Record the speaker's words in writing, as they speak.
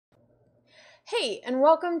Hey, and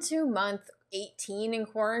welcome to month 18 in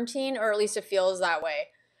quarantine, or at least it feels that way.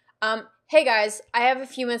 Hey guys, I have a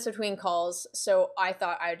few minutes between calls, so I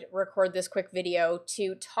thought I'd record this quick video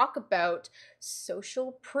to talk about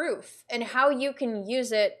social proof and how you can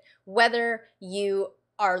use it whether you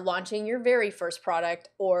are launching your very first product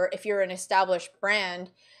or if you're an established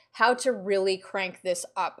brand, how to really crank this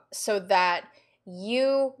up so that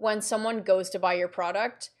you, when someone goes to buy your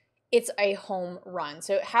product, it's a home run.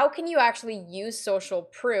 So how can you actually use social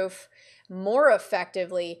proof more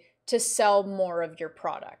effectively to sell more of your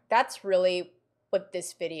product? That's really what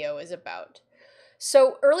this video is about.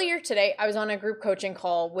 So earlier today, I was on a group coaching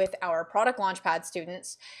call with our product launchpad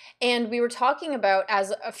students, and we were talking about,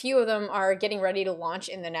 as a few of them are getting ready to launch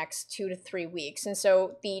in the next 2 to 3 weeks. And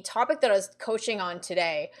so the topic that I was coaching on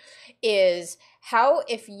today is how,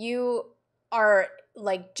 if you are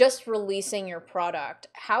like just releasing your product,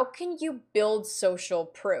 how can you build social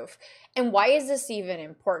proof? And why is this even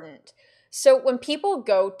important? So when people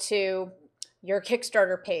go to your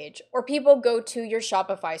Kickstarter page or people go to your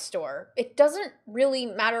Shopify store, it doesn't really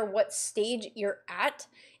matter what stage you're at.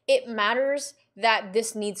 It matters that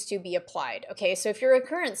this needs to be applied. Okay, so if you're a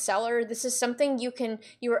current seller, this is something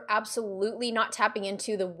you are absolutely not tapping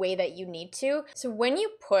into the way that you need to. So when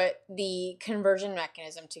you put the conversion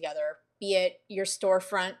mechanism together, be it your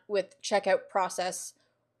storefront with checkout process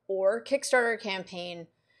or Kickstarter campaign,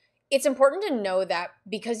 it's important to know that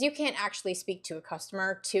because you can't actually speak to a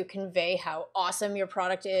customer to convey how awesome your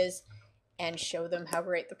product is and show them how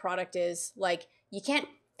great the product is, like you can't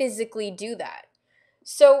physically do that.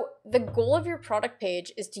 So the goal of your product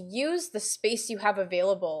page is to use the space you have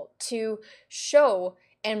available to show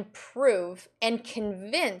and prove and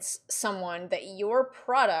convince someone that your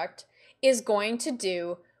product is going to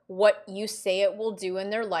do what you say it will do in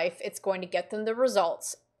their life. It's going to get them the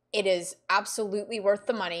results. It is absolutely worth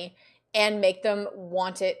the money and make them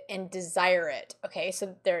want it and desire it. Okay,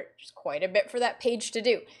 so there's quite a bit for that page to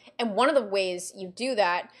do. And one of the ways you do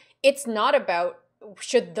that, it's not about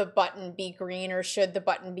should the button be green or should the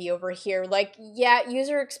button be over here. Like, yeah,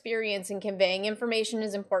 user experience and conveying information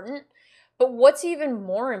is important, but what's even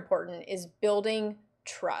more important is building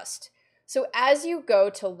trust. So as you go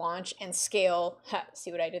to launch and scale,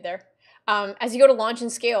 see what I did there? As you go to launch and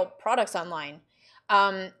scale products online,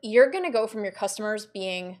 you're going to go from your customers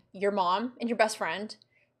being your mom and your best friend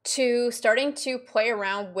to starting to play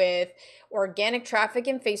around with organic traffic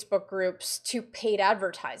in Facebook groups to paid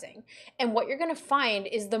advertising. And what you're going to find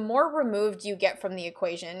is the more removed you get from the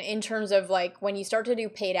equation in terms of like when you start to do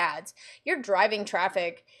paid ads, you're driving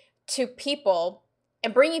traffic to people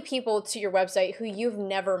and bringing people to your website who you've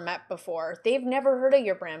never met before. They've never heard of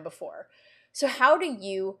your brand before. So how do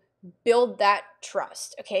you build that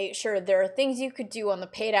trust? Okay, sure, there are things you could do on the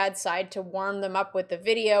paid ad side to warm them up with the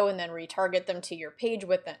video and then retarget them to your page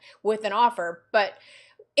with an offer, but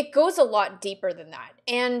it goes a lot deeper than that.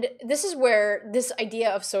 And this is where this idea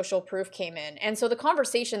of social proof came in. And so the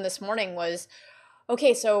conversation this morning was,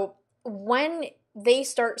 okay, so when they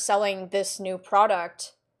start selling this new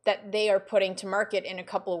product that they are putting to market in a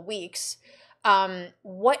couple of weeks,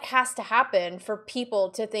 what has to happen for people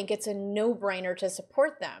to think it's a no-brainer to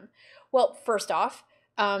support them? Well, first off,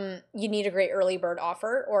 you need a great early bird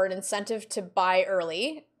offer or an incentive to buy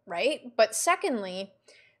early, right? But secondly,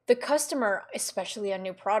 the customer, especially on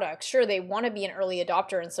new products, sure, they want to be an early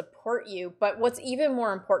adopter and support you, but what's even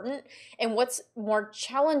more important and what's more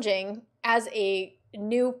challenging as a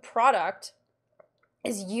new product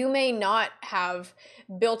is you may not have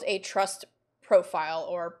built a trust profile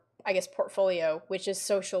or I guess portfolio, which is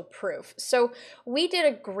social proof. So we did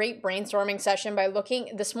a great brainstorming session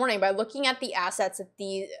this morning by looking at the assets that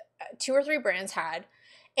the 2 or 3 brands had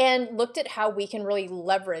and looked at how we can really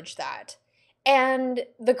leverage that. And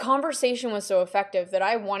the conversation was so effective that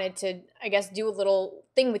I wanted to, I guess, do a little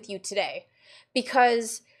thing with you today,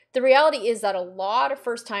 because the reality is that a lot of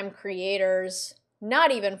first-time creators,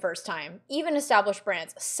 not even first-time, even established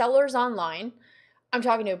brands, sellers online, I'm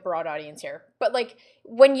talking to a broad audience here, but like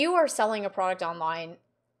when you are selling a product online,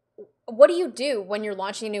 what do you do when you're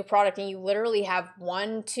launching a new product and you literally have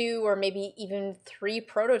 1, 2, or maybe even 3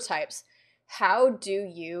 prototypes? How do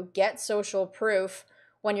you get social proof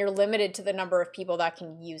when you're limited to the number of people that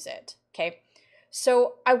can use it? Okay,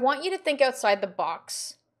 so I want you to think outside the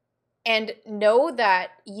box and know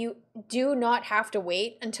that you do not have to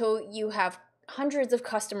wait until you have hundreds of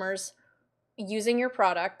customers using your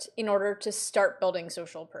product in order to start building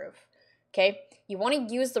social proof. Okay, you want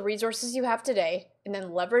to use the resources you have today and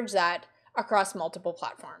then leverage that across multiple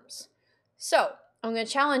platforms. So I'm going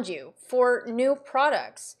to challenge you for new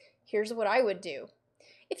products. Here's what I would do.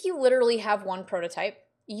 If you literally have 1 prototype,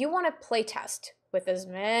 you want to play test with as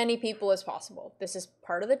many people as possible. This is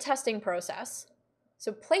part of the testing process.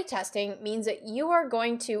 So play testing means that you are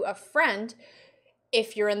going to a friend.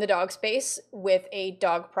 If you're in the dog space with a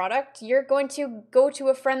dog product, you're going to go to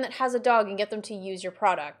a friend that has a dog and get them to use your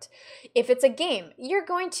product. If it's a game, you're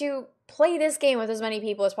going to play this game with as many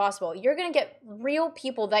people as possible. You're going to get real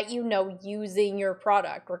people that you know using your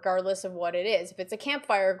product, regardless of what it is. If it's a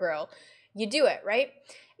campfire grill, you do it, right?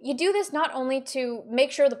 You do this not only to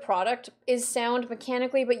make sure the product is sound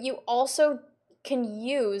mechanically, but you also can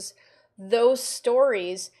use those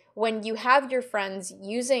stories when you have your friends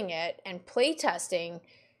using it and play testing.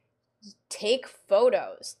 Take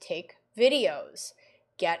photos, take videos,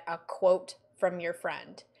 get a quote from your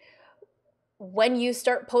friend. When you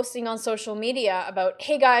start posting on social media about,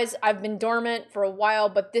 hey guys, I've been dormant for a while,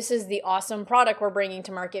 but this is the awesome product we're bringing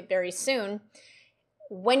to market very soon.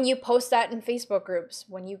 When you post that in Facebook groups,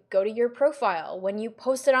 when you go to your profile, when you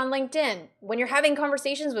post it on LinkedIn, when you're having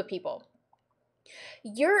conversations with people,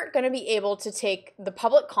 you're going to be able to take the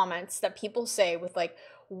public comments that people say with like,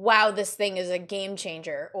 wow, this thing is a game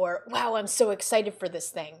changer, or wow, I'm so excited for this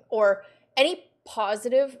thing, or any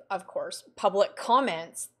positive, of course, public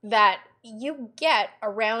comments that you get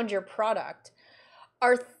around your product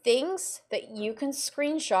are things that you can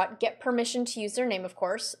screenshot, get permission to use their name, of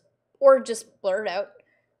course, or just blur it out,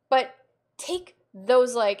 but take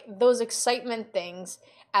those excitement things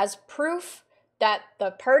as proof that the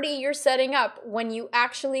party you're setting up when you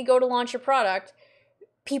actually go to launch your product,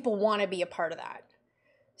 people want to be a part of that.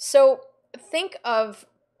 So think of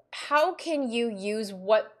how can you use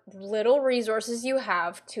what little resources you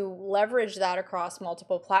have to leverage that across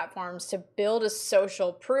multiple platforms to build a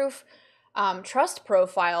social proof trust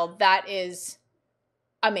profile that is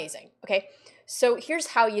amazing, okay? So here's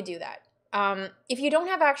how you do that. If you don't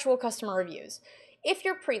have actual customer reviews, if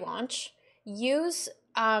you're pre-launch, use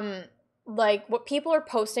like what people are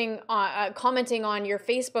posting, commenting on your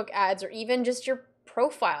Facebook ads, or even just your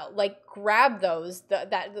profile. Like grab those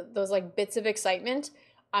like bits of excitement.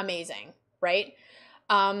 Amazing, right?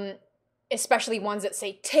 Especially ones that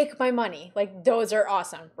say, take my money. Like those are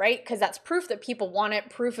awesome, right? Because that's proof that people want it,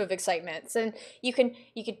 proof of excitement. And you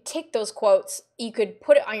could take those quotes, you could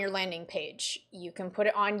put it on your landing page. You can put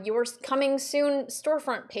it on your coming soon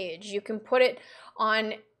storefront page. You can put it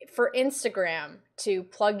on for Instagram to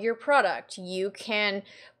plug your product. You can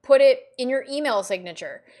put it in your email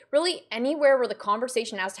signature. Really anywhere where the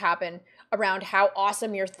conversation has to happen around how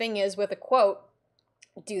awesome your thing is with a quote,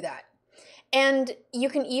 do that. And you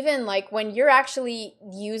can even, like, when you're actually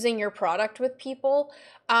using your product with people,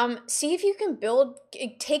 see if you can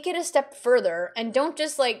take it a step further, and don't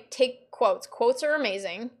just like take quotes. Quotes are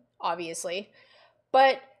amazing, obviously,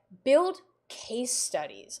 but build case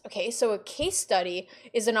studies. Okay, so a case study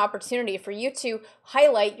is an opportunity for you to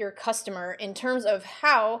highlight your customer in terms of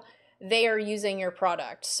how they are using your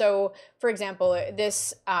product. So for example,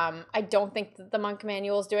 this, I don't think that the Monk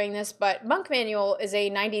Manual is doing this, but Monk Manual is a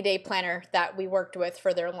 90-day planner that we worked with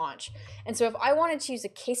for their launch. And so if I wanted to use a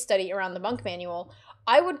case study around the Monk Manual,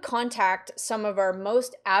 I would contact some of our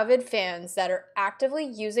most avid fans that are actively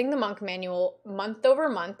using the Monk Manual month over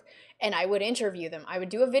month, and I would interview them. I would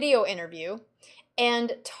do a video interview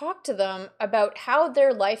and talk to them about how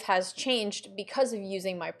their life has changed because of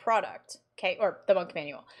using my product, okay, or the Monk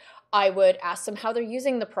Manual. I would ask them how they're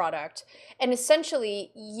using the product. And essentially,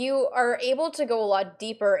 you are able to go a lot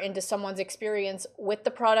deeper into someone's experience with the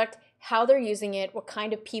product, how they're using it, what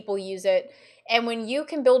kind of people use it. And when you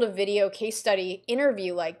can build a video case study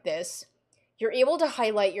interview like this, you're able to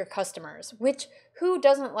highlight your customers, which who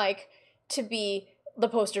doesn't like to be the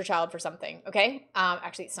poster child for something, okay?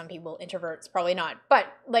 Actually, some people, introverts, probably not. But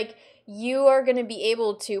like, you are going to be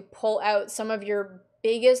able to pull out some of your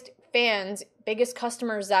biggest fans, biggest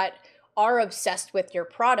customers that are obsessed with your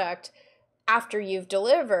product after you've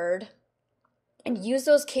delivered, and use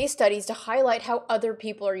those case studies to highlight how other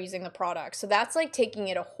people are using the product. So that's like taking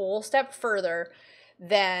it a whole step further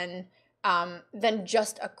than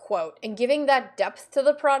just a quote. And giving that depth to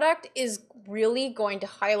the product is really going to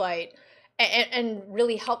highlight and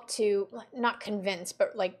really help to not convince,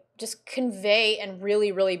 but like just convey and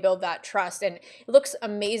really, really build that trust. And it looks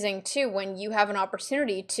amazing too when you have an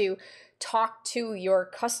opportunity to talk to your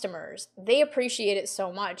customers. They appreciate it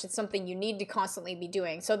so much. It's something you need to constantly be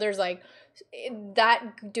doing. So there's like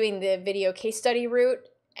that, doing the video case study route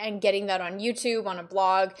and getting that on YouTube, on a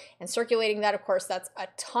blog, and circulating that. Of course, that's a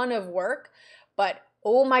ton of work, but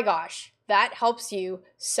oh my gosh, that helps you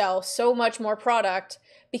sell so much more product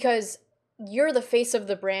because you're the face of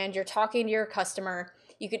the brand. You're talking to your customer.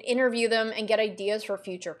 You could interview them and get ideas for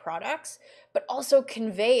future products, but also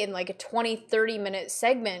convey in like a 20-30 minute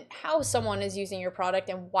segment how someone is using your product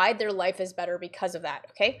and why their life is better because of that,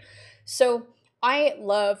 okay? So I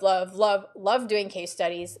love doing case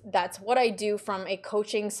studies. That's what I do from a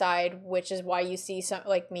coaching side, which is why you see some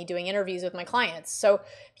like me doing interviews with my clients. So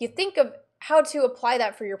if you think of how to apply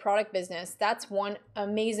that for your product business, that's one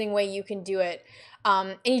amazing way you can do it.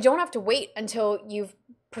 And you don't have to wait until you've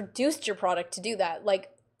produced your product to do that. Like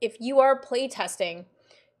if you are play testing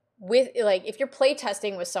with, like if you're play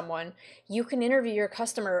testing with someone, you can interview your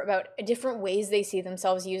customer about different ways they see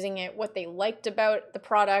themselves using it, what they liked about the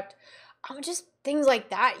product, just things like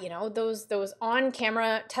that. You know, those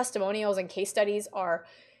on-camera testimonials and case studies are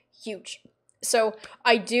huge. So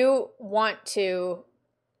I do want to,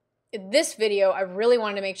 in this video, I really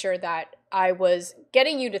wanted to make sure that I was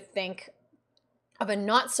getting you to think of a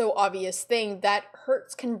not so obvious thing that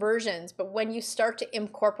hurts conversions, but when you start to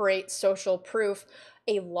incorporate social proof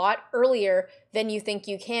a lot earlier than you think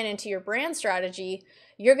you can into your brand strategy,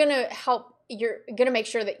 you're going to make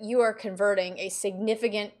sure that you are converting a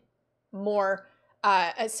significant more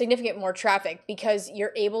traffic, because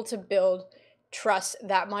you're able to build trust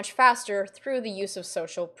that much faster through the use of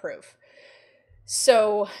social proof.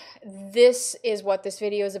 So this is what this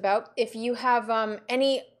video is about. If you have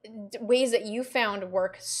any ways that you found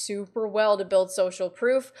work super well to build social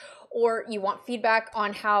proof, or you want feedback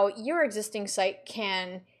on how your existing site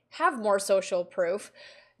can have more social proof,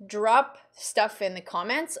 drop stuff in the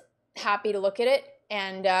comments. Happy to look at it.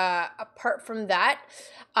 And apart from that,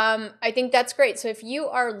 I think that's great. So if you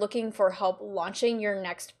are looking for help launching your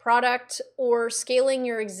next product or scaling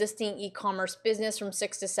your existing e-commerce business from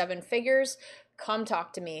 6 to 7 figures, come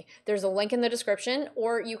talk to me. There's a link in the description,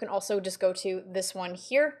 or you can also just go to this one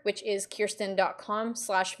here, which is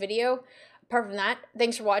khierstyn.com/video. Apart from that,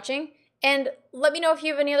 thanks for watching. And let me know if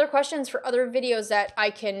you have any other questions for other videos that I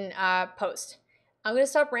can post. I'm going to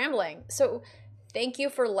stop rambling. So thank you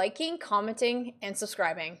for liking, commenting, and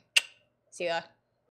subscribing. See ya.